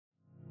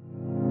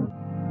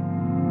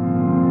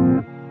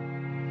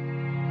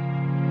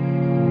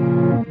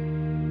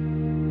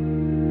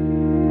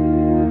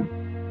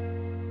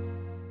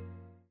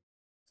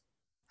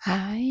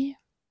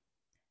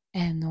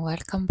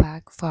welcome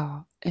back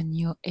for a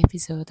new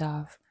episode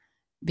of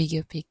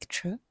Bigger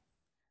Picture.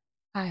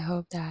 I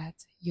hope that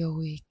your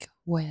week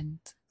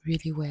went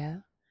really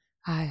well.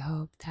 I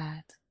hope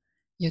that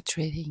you're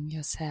treating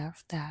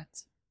yourself, that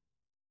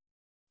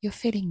you're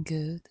feeling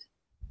good.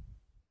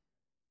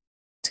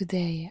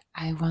 Today,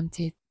 I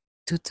wanted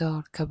to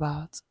talk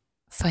about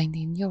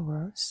finding your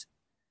worth,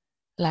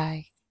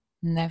 like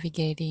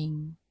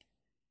navigating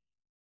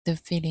the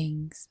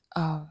feelings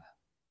of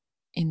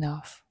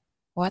enough.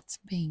 What's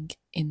being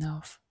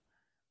enough?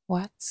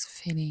 What's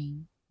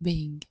feeling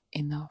being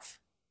enough?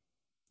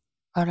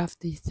 All of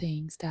these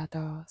things that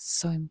are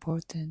so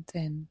important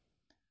and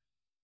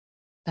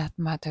that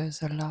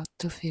matters a lot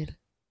to feel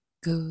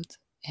good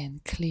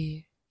and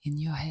clear in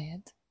your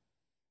head.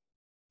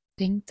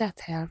 Think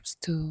that helps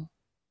to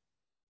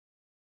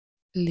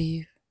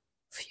live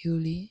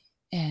fully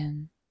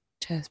and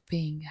just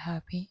being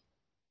happy,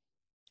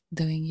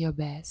 doing your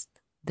best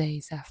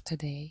days after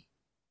day.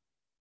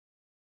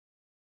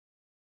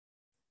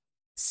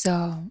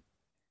 So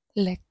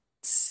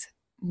let's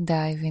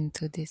dive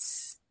into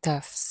this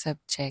tough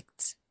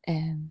subject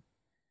and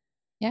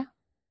yeah,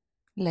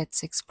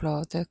 let's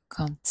explore the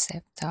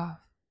concept of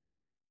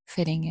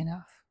feeling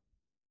enough.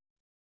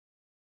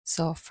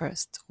 So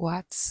first,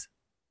 what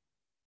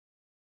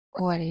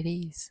it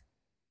is?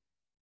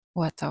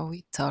 What are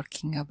we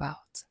talking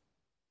about?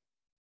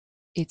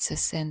 It's a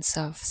sense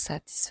of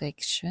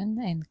satisfaction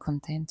and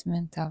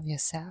contentment of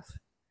yourself,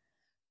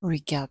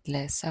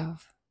 regardless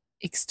of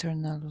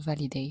external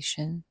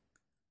validation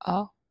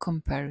or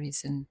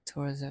comparison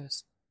to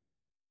others.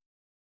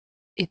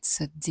 It's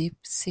a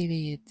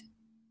deep-seated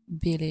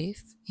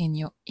belief in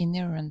your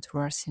inherent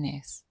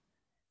worthiness,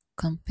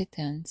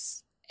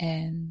 competence,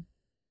 and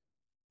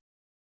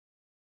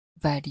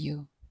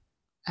value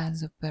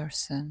as a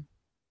person.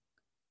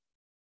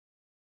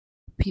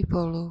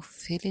 People who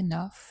feel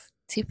enough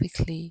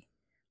typically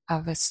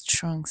have a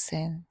strong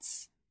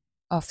sense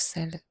of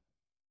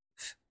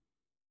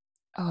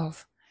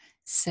of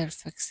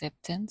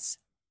self-acceptance,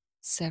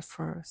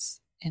 self-worth,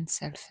 and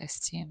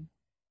self-esteem.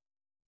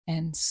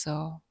 And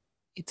so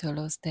it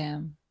allows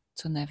them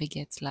to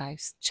navigate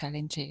life's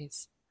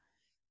challenges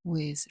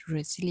with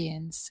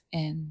resilience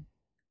and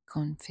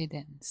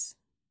confidence.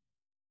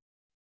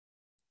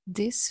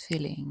 This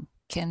feeling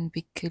can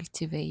be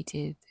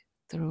cultivated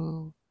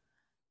through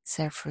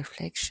self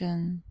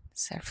reflection,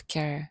 self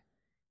care,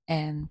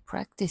 and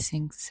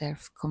practicing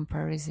self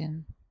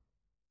comparison.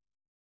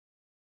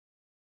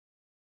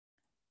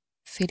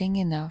 Feeling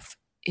enough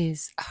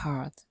is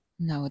hard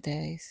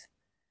nowadays.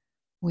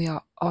 We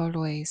are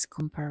always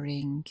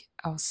comparing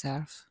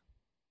ourselves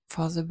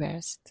for the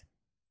best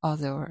or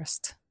the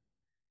worst.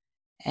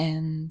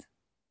 And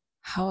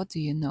how do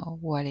you know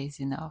what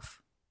is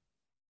enough?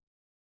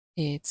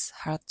 It's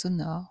hard to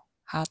know,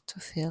 hard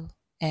to feel,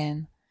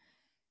 and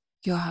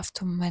you have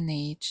to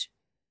manage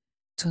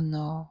to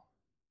know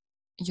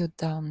you've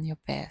done your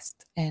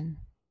best and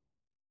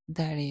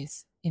that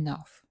is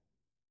enough.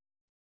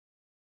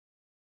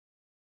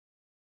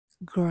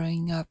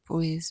 Growing up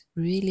with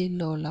really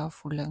low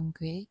love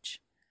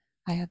language,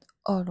 I had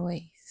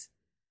always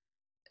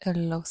a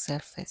low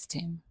self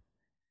esteem,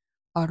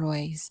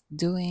 always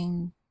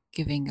doing,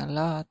 giving a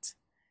lot,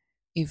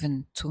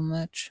 even too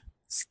much,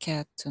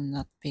 scared to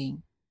not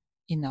being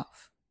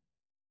enough.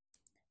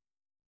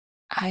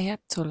 I had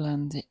to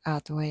learn the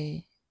hard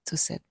way to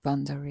set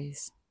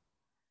boundaries,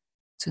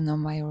 to know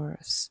my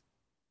worth,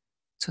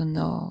 to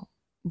know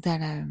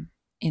that I'm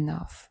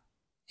enough.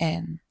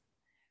 And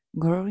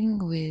growing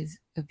with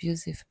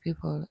abusive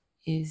people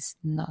is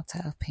not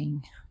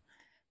helping,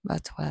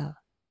 but well,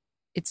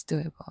 it's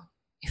doable.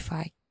 If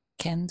I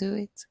can do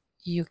it,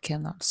 you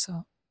can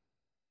also.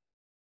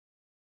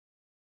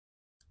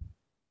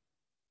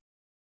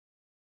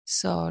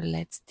 So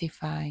let's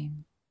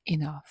define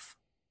enough.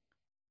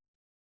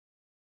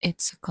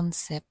 It's a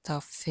concept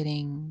of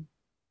feeling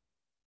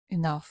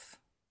enough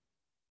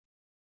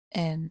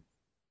and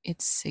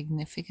its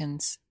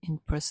significance in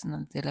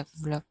personal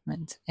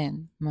development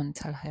and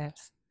mental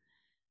health.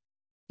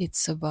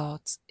 It's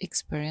about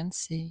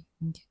experiencing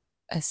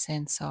a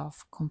sense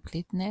of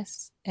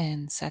completeness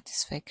and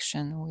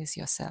satisfaction with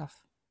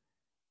yourself,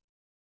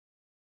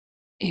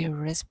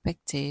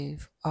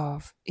 irrespective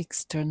of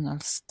external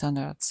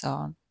standards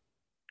or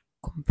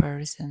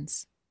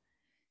comparisons.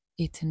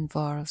 It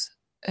involves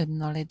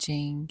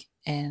acknowledging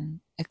and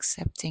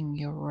accepting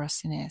your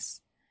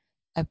worthiness,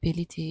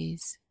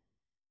 abilities,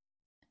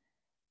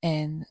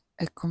 and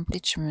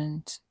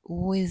accomplishment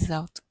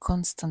without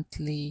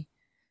constantly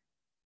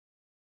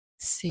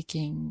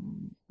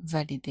seeking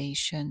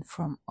validation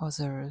from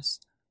others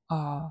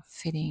or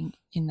feeling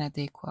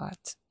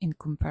inadequate in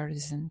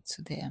comparison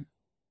to them.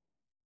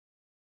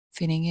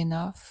 Feeling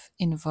enough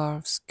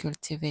involves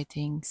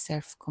cultivating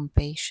self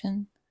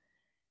compassion,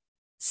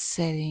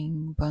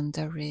 setting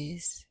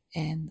boundaries,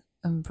 and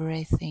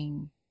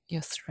embracing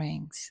your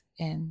strengths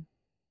and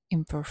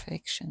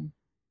imperfection.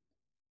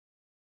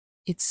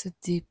 It's a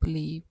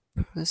deeply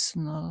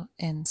personal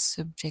and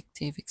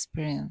subjective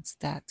experience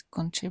that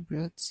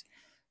contributes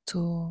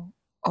to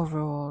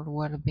overall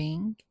well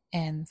being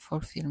and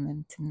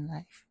fulfillment in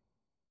life.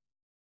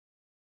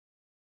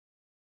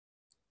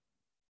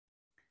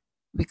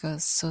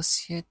 Because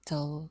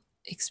societal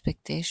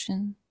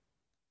expectation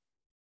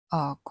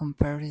or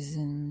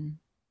comparison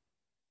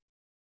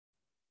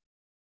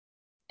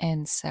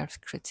and self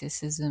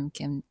criticism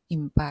can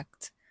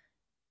impact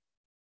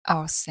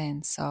our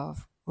sense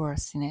of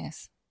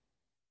worthiness.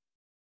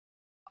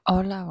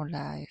 All our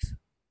life,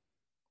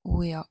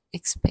 we are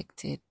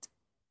expected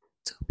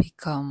to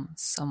become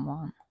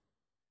someone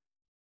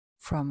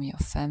from your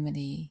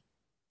family,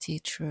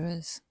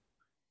 teachers,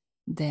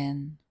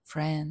 then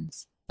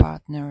friends,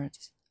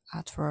 partners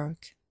at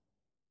work.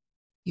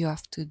 You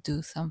have to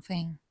do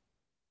something,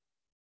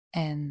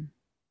 and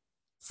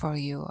for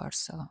you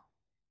also.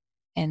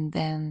 And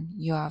then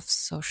you have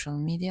social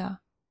media.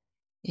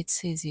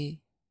 It's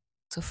easy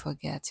to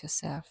forget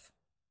yourself,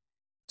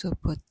 to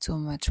put too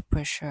much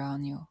pressure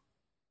on you,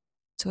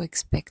 to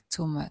expect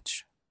too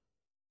much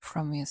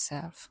from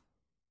yourself.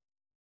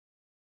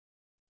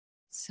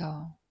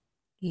 So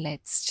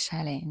let's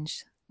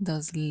challenge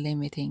those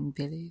limiting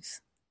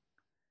beliefs.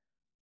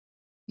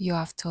 You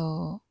have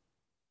to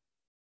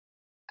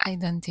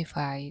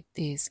identify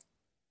these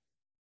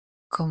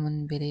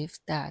common beliefs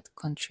that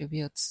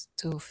contributes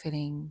to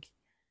feeling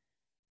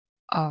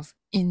of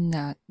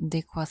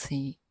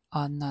inadequacy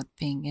or not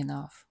being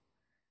enough.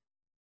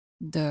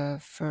 The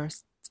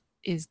first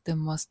is the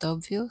most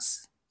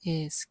obvious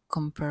is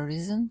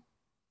comparison,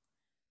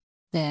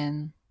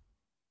 then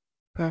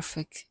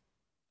perfect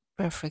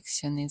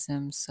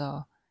perfectionism,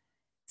 so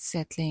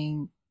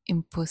settling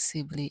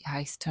impossibly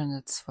high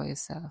standards for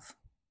yourself.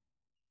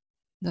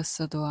 The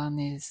third one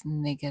is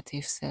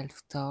negative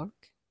self-talk.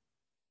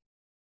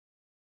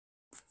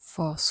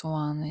 Fourth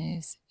one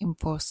is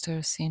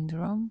imposter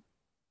syndrome.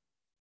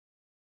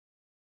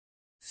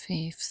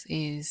 Fifth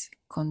is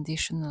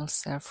conditional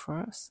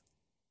self-worth.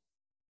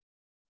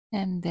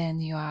 And then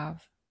you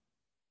have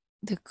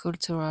the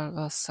cultural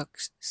or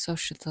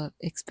societal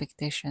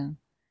expectation.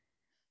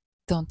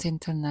 Don't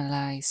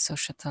internalize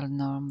societal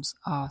norms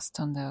or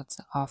standards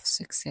of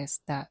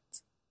success that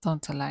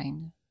don't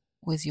align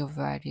with your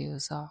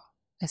values or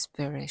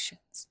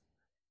aspirations.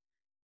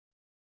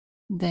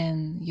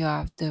 Then you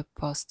have the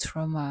post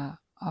trauma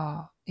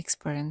or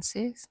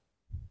experiences.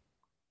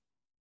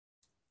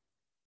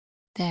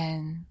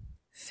 Then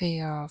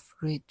fear of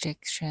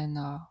rejection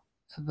or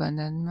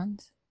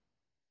abandonment.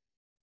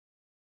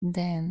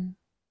 Then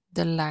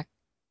the lack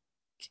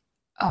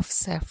of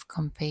self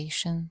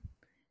compassion.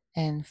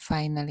 And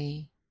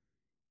finally,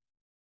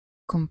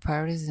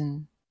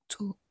 comparison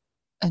to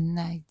an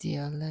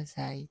idealized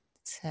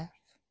self.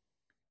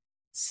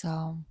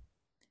 So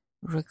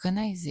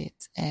recognize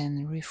it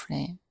and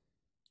reframe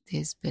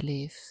these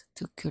beliefs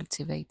to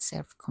cultivate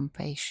self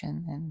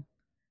compassion and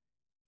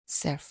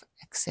self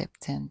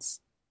acceptance.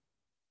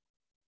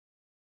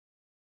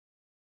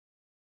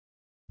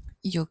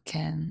 You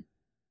can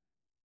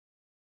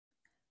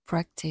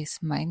practice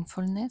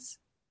mindfulness,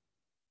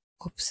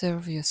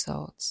 observe your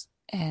thoughts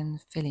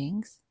and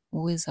feelings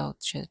without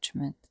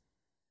judgment.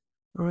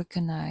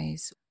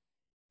 Recognize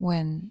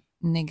when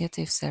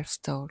negative self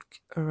talk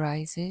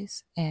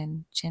arises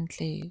and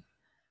gently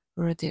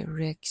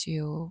redirect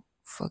your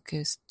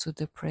focus to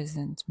the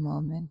present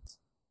moment.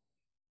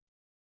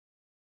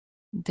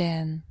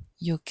 Then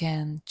you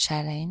can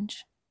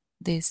challenge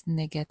this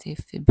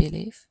negative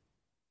belief.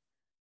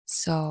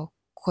 So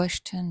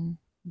question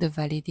the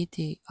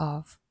validity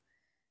of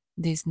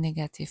these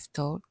negative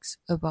talks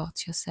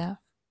about yourself.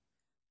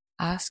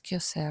 Ask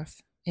yourself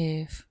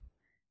if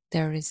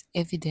there is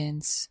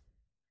evidence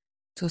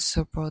to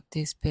support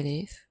this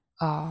belief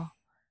or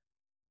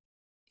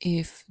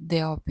if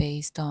they are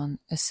based on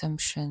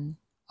assumption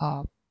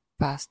or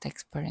past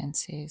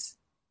experiences.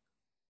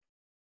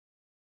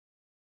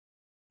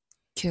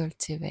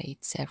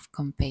 Cultivate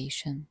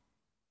self-compassion.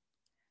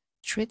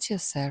 Treat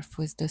yourself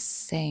with the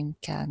same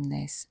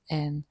kindness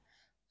and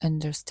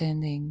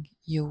understanding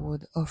you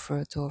would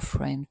offer to a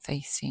friend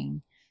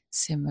facing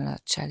similar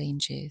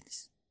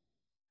challenges.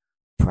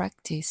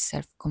 Practice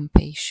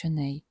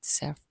self-compassionate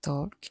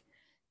self-talk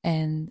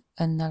and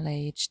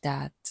acknowledge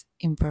that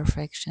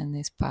imperfection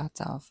is part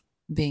of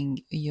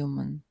being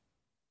human.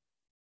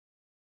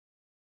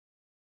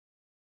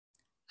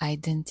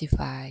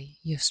 Identify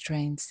your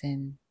strengths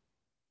and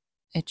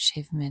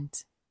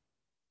achievements.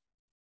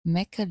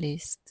 Make a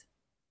list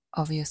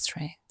of your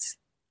strengths,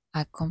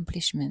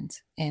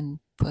 accomplishments, and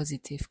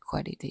positive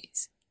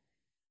qualities.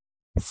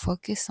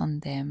 Focus on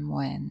them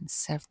when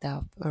self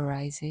doubt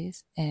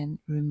arises and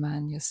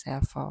remind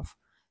yourself of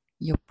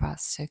your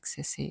past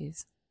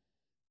successes.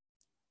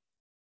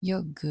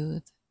 You're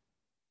good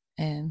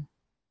and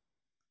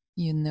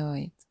you know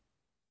it.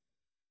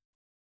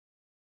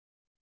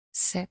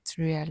 Set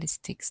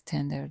realistic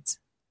standards.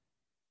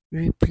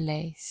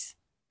 Replace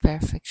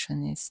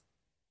perfectionist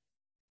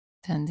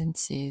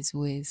tendencies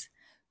with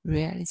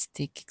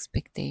realistic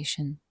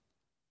expectation.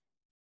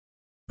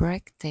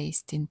 Break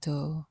taste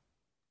into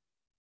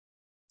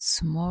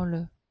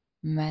smaller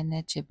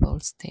manageable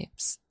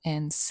steps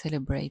and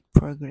celebrate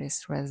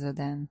progress rather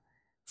than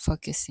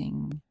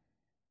focusing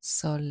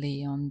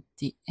solely on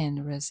the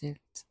end result.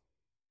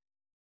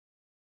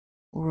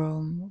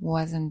 Rome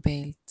wasn't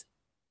built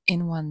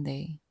in one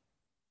day.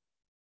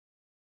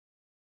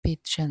 Be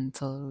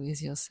gentle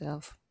with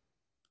yourself.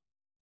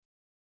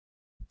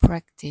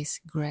 Practice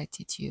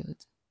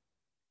gratitude.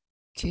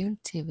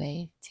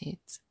 Cultivate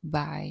it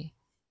by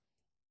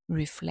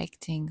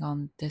reflecting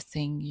on the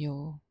thing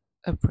you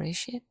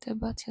appreciate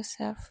about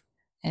yourself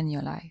and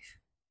your life.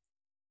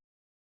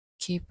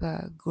 Keep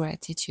a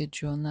gratitude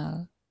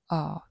journal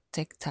or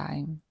take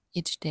time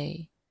each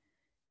day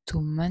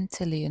to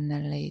mentally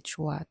acknowledge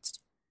what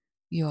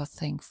you are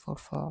thankful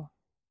for.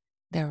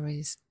 There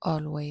is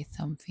always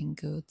something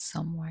good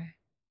somewhere.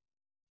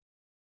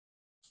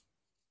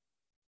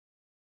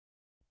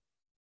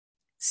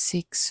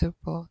 Seek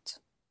support.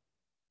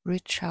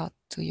 Reach out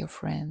to your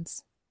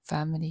friends,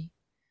 family,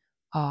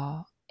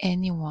 or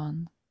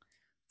anyone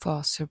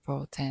for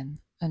support and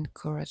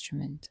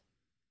encouragement.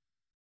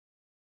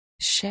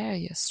 Share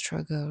your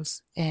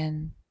struggles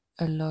and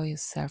allow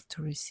yourself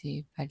to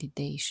receive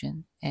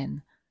validation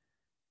and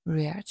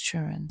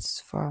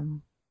reassurance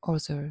from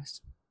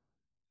others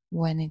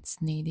when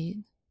it's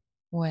needed,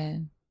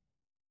 when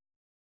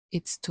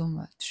it's too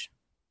much.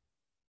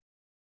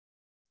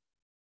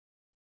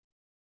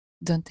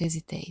 Don't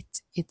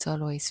hesitate, it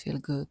always feels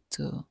good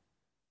to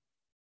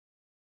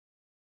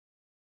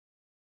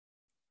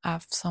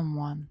have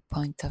someone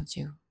point of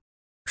view.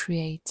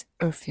 Create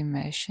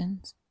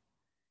affirmations.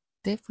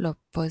 Develop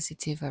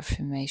positive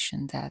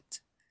affirmation that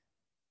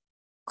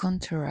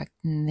counteract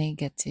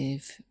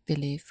negative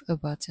belief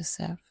about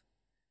yourself.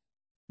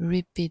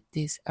 Repeat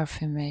this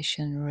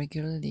affirmation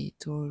regularly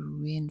to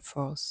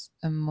reinforce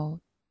a more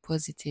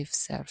positive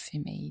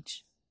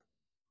self-image.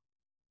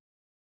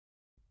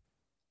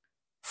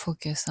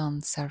 Focus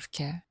on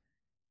self-care.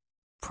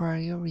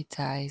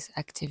 Prioritize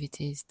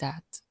activities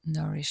that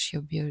nourish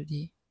your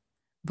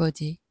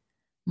body,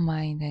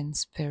 mind, and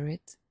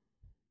spirit.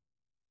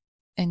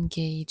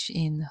 Engage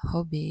in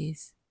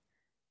hobbies,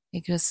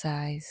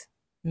 exercise,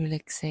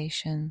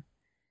 relaxation,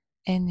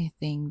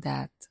 anything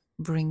that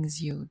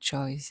brings you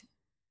joy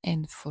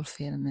and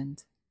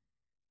fulfillment.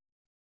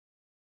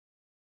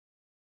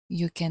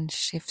 You can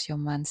shift your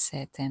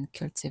mindset and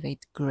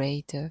cultivate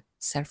greater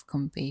self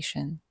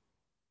compassion.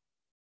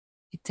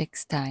 It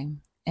takes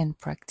time and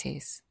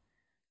practice,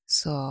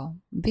 so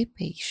be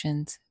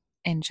patient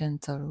and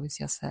gentle with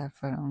yourself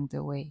along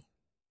the way.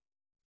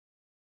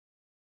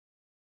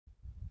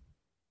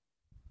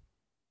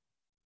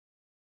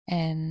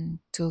 And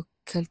to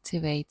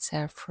cultivate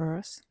self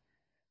worth,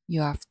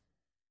 you have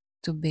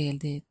to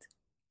build it,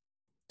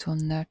 to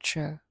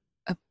nurture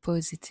a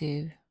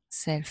positive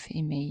self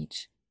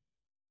image.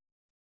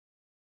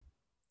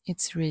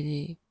 It's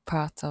really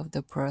part of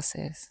the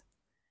process.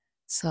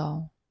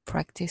 So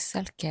practice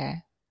self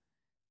care,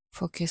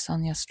 focus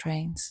on your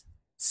strengths,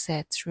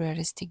 set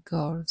realistic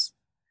goals,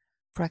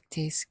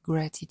 practice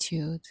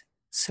gratitude,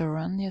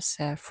 surround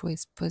yourself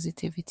with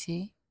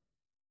positivity,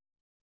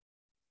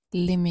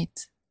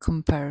 limit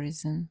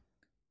comparison,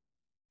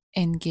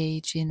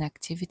 engage in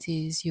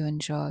activities you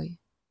enjoy,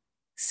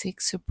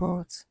 seek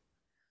support,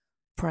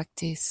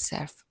 practice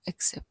self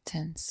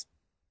acceptance.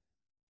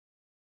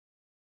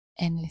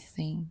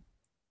 Anything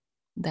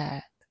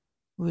that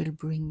will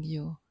bring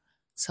you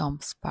some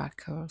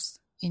sparkles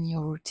in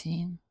your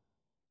routine.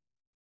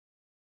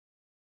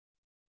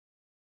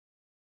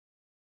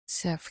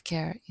 Self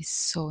care is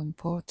so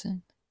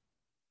important.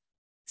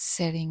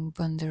 Setting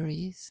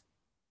boundaries,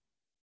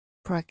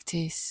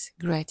 practice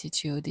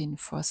gratitude in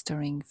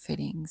fostering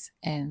feelings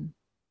and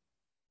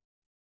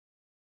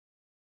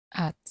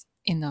at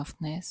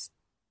enoughness,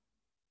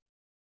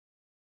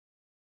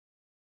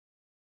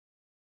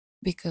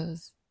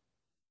 because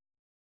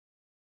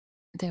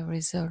there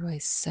is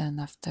always sun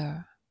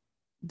after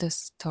the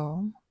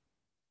storm,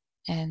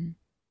 and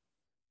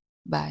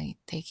by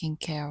taking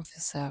care of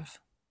yourself,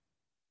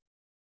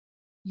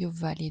 you're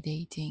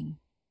validating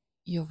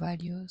your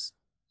values,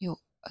 you're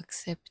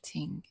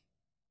accepting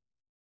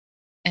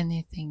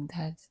anything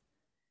that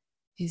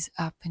is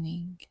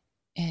happening,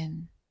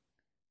 and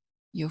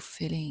you're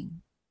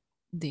feeling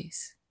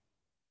this,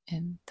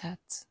 and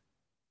that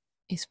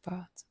is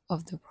part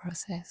of the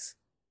process.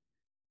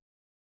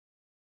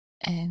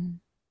 And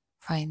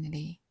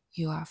finally,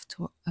 you have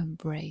to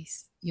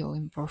embrace your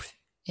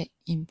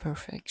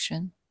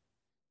imperfection.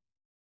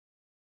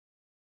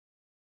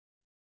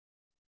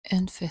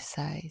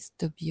 Emphasize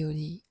the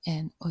beauty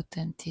and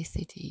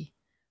authenticity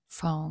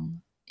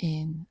found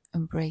in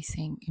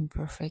embracing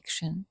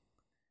imperfection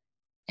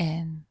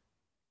and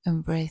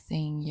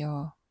embracing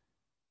your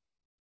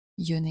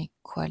unique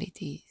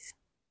qualities.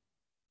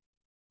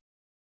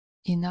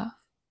 Enough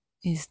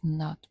is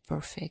not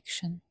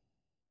perfection.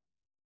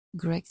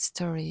 Great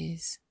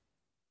stories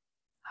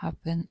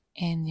happen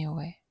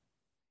anyway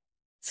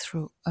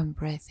through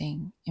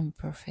embracing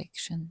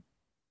imperfection.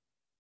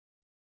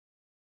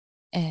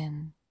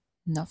 And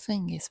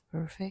nothing is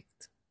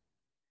perfect.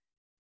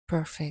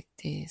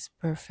 perfect is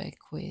perfect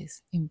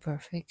with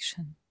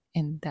imperfection,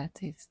 and that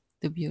is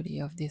the beauty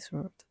of this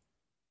world.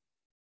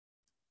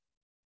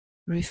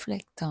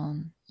 Reflect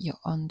on your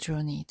own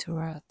journey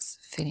towards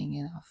feeling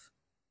enough,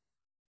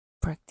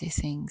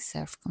 practicing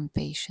self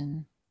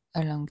compassion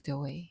along the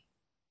way.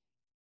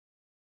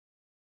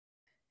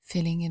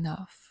 Feeling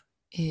enough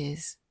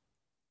is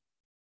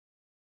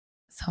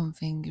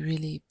something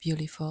really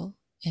beautiful,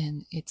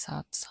 and it's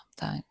hard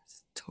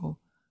sometimes to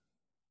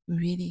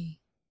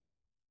really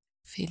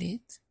feel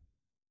it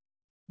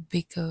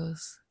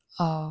because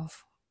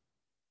of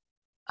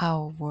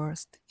our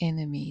worst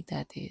enemy,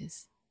 that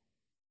is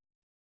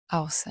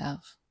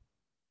ourselves.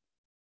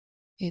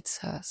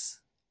 It's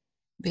us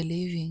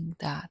believing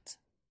that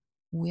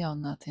we are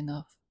not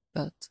enough,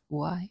 but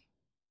why?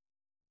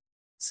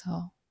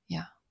 So,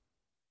 yeah,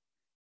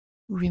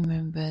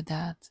 remember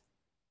that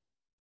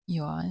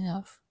you are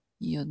enough,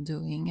 you're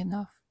doing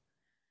enough,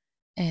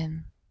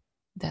 and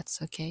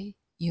that's okay.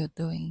 You're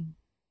doing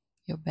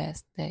your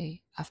best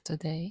day after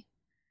day.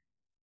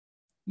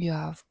 You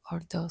have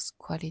all those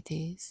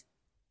qualities,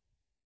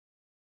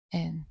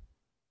 and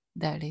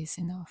that is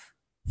enough.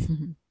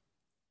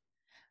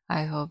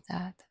 I hope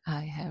that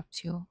I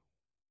helped you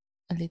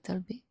a little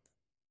bit,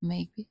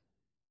 maybe.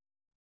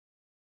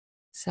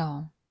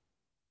 So,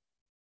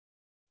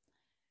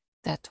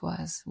 that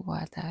was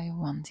what I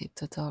wanted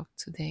to talk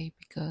today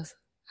because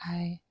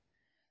I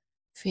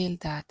feel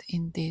that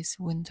in these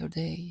winter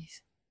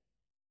days,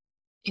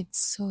 it's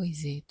so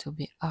easy to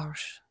be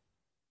harsh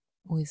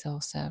with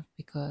ourselves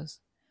because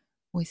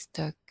we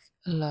stuck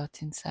a lot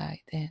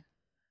inside and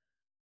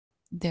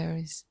there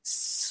is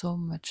so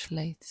much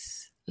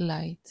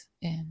light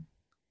and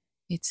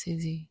it's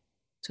easy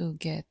to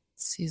get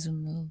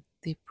seasonal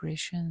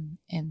depression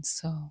and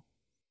so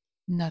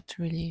not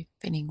really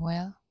feeling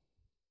well,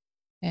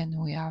 and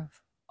we have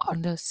all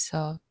the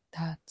thoughts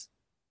that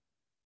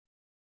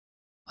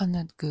are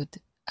not good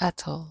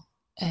at all.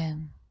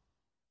 And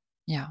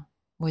yeah,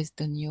 with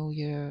the new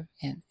year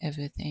and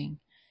everything,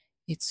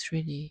 it's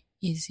really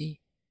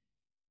easy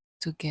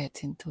to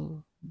get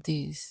into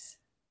these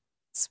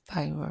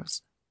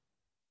spirals.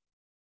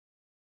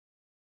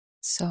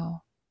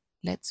 So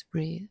let's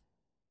breathe,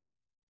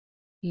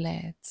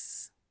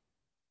 let's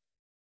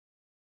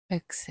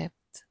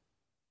accept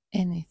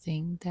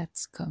anything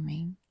that's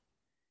coming,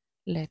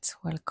 let's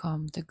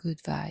welcome the good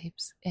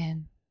vibes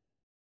and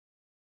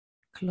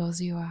close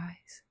your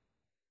eyes,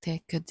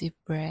 take a deep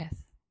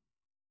breath,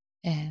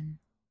 and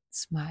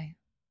smile.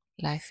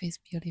 Life is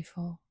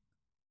beautiful.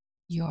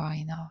 You are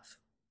enough.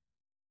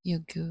 You're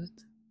good.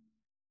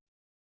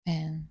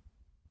 And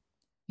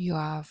you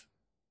have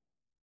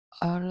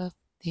all of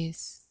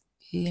this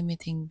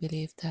limiting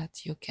belief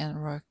that you can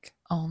work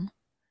on.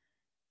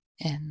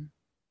 And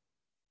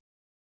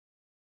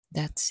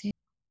that's it.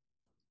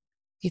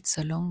 It's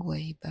a long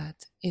way,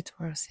 but it's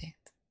worth it.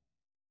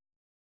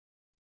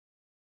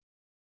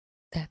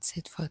 That's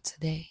it for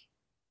today.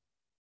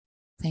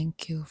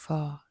 Thank you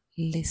for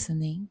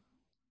listening.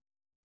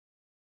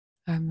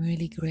 I'm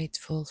really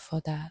grateful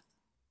for that.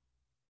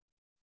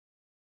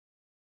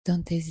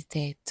 Don't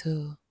hesitate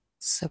to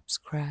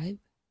subscribe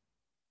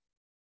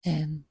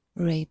and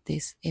rate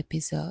this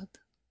episode.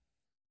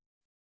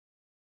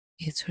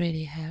 It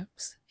really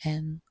helps,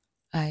 and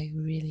I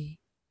really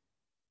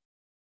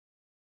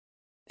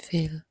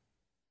feel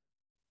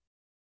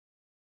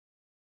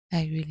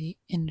I really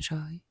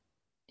enjoy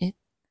it.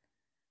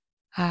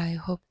 I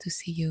hope to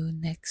see you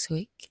next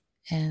week,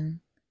 and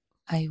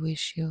I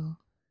wish you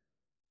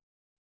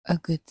a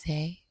good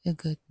day, a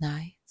good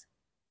night.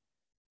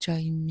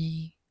 Join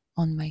me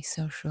on my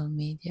social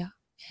media,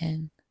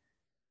 and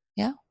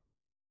yeah,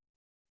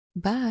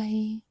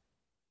 bye.